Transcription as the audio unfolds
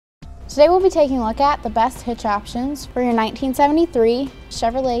Today we'll be taking a look at the best hitch options for your 1973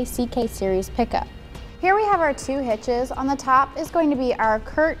 Chevrolet CK Series pickup. Here we have our two hitches. On the top is going to be our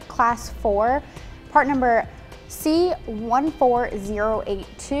Curt Class Four, part number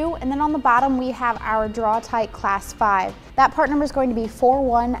C14082, and then on the bottom we have our Draw-Tite Class Five. That part number is going to be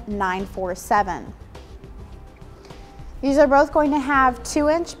 41947. These are both going to have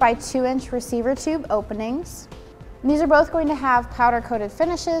 2" by 2" receiver tube openings. And these are both going to have powder-coated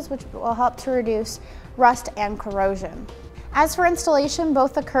finishes, which will help to reduce rust and corrosion. As for installation,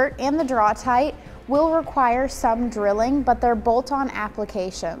 both the Curt and the Draw-Tite will require some drilling, but they're bolt-on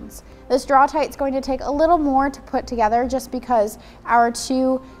applications. This Draw-Tite is going to take a little more to put together just because our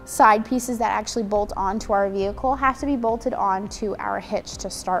two side pieces that actually bolt onto our vehicle have to be bolted onto our hitch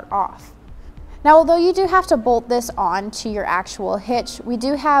to start off. Now, although you do have to bolt this on to your actual hitch, we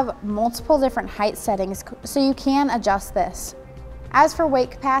do have multiple different height settings, so you can adjust this. As for weight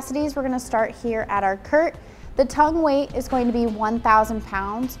capacities, we're going to start here at our Curt. The tongue weight is going to be 1,000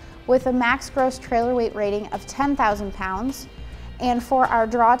 pounds with a max gross trailer weight rating of 10,000 pounds. And for our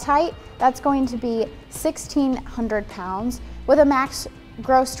Draw-Tite, that's going to be 1,600 pounds with a max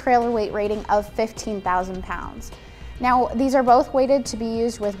gross trailer weight rating of 15,000 pounds. Now, these are both weighted to be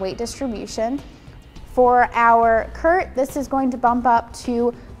used with weight distribution. For our Curt, this is going to bump up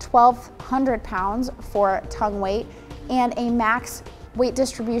to 1,200 pounds for tongue weight and a max weight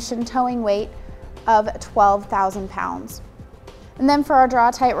distribution towing weight of 12,000 pounds. And then for our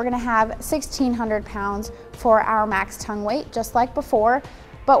Draw-Tite, we're going to have 1,600 pounds for our max tongue weight, just like before,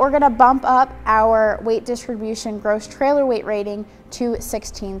 but we're going to bump up our weight distribution gross trailer weight rating to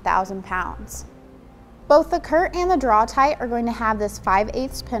 16,000 pounds. Both the Curt and the Draw-Tite are going to have this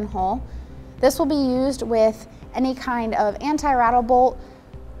 5/8 pinhole. This will be used with any kind of anti-rattle bolt,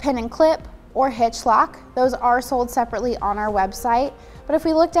 pin and clip, or hitch lock. Those are sold separately on our website. But if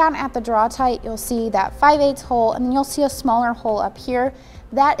we look down at the Draw-Tite, you'll see that 5/8 hole, and then you'll see a smaller hole up here.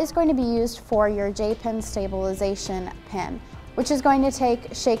 That is going to be used for your J-pin stabilization pin, which is going to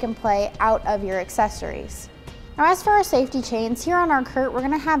take shake and play out of your accessories. Now, as for our safety chains, here on our Curt, we're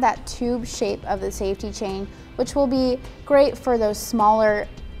going to have that tube shape of the safety chain, which will be great for those smaller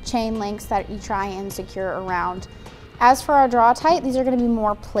chain links that you try and secure around. As for our Draw-Tite, these are going to be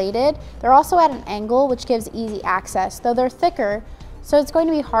more plated. They're also at an angle, which gives easy access, though they're thicker, so it's going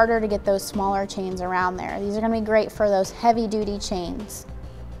to be harder to get those smaller chains around there. These are going to be great for those heavy-duty chains.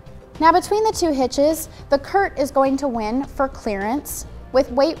 Now, between the two hitches, the Curt is going to win for clearance. With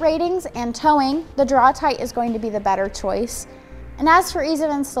weight ratings and towing, the Draw-Tite is going to be the better choice. And as for ease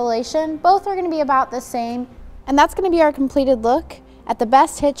of installation, both are going to be about the same. And that's going to be our completed look at the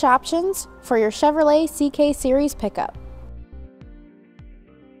best hitch options for your Chevrolet CK Series pickup.